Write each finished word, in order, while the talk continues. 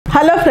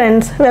Hello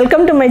friends,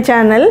 welcome to my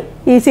channel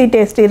Easy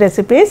Tasty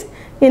Recipes.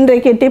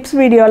 இன்றைக்கு tips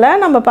வீடியோல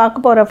நம்ம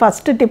பார்க்க போற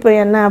ஃபர்ஸ்ட் டிப்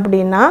என்ன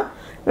அப்படினா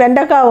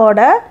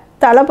வெண்டைக்காயோட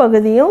தலை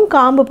பகுதியும்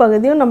காம்பு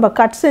பகுதியும் நம்ம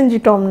கட்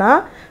செஞ்சிட்டோம்னா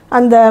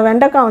அந்த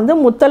வெண்டைக்காய் வந்து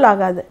முத்தல்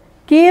ஆகாது.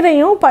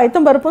 கீரையும்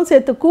பைத்தம் பருப்பும்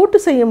சேர்த்து கூட்டு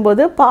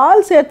செய்யும்போது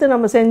பால் சேர்த்து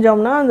நம்ம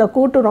செஞ்சோம்னா அந்த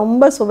கூட்டு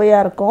ரொம்ப சுவையா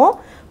இருக்கும்.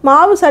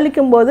 மாவு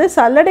சலிக்கும்போது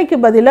சல்லடைக்கு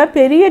பதிலா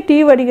பெரிய டீ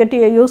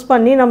வடிகட்டியை யூஸ்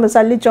பண்ணி நம்ம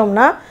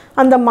சலிச்சோம்னா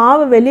அந்த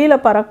மாவு வெளியில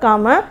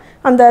பறக்காம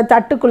அந்த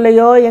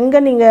தட்டுக்குள்ளேயோ எங்க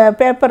நீங்க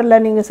பேப்பர்ல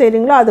நீங்க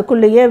செய்றீங்களோ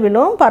அதுக்குள்ளேயே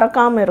விழும்,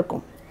 பறக்காம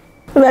இருக்கும்.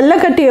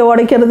 வெள்ளக்கட்டியை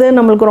உடைக்கிறது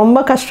நமக்கு ரொம்ப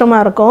கஷ்டமா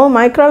இருக்கும்.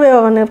 மைக்ரோவேவ்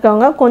ஓவன்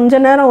இருக்கவங்க கொஞ்ச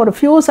நேரம் ஒரு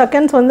few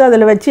seconds வந்து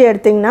அதில் வச்சு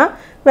எடுத்தீங்கன்னா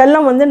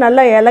வெல்லம் வந்து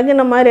நல்லா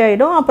இலகின மாதிரி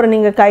ஆயிடும். அப்புறம்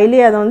நீங்கள்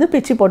கையிலேயே அதை வந்து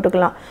பிச்சு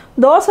போட்டுக்கலாம்.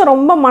 தோசை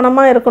ரொம்ப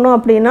மணமாக இருக்கணும்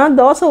அப்படின்னா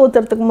தோசை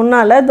ஊற்றுறதுக்கு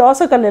முன்னால்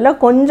தோசைக்கல்லில்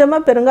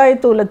கொஞ்சமாக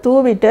பெருங்காயத்தூளை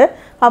தூவிட்டு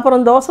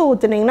அப்புறம் தோசை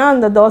ஊற்றுனீங்கன்னா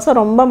அந்த தோசை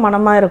ரொம்ப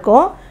மணமாக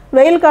இருக்கும்.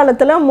 வெயில்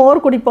காலத்தில்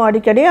மோர் குடிப்போம்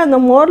அடிக்கடி. அந்த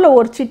மோரில்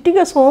ஒரு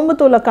சிட்டிகை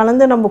சோம்புத்தூளை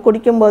கலந்து நம்ம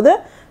குடிக்கும்போது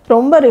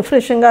ரொம்ப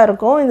ரிஃப்ரெஷிங்காக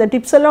இருக்கும். இந்த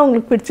டிப்ஸ் எல்லாம்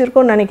உங்களுக்கு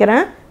பிடிச்சிருக்கும்னு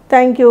நினைக்கிறேன்.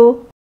 Thank you.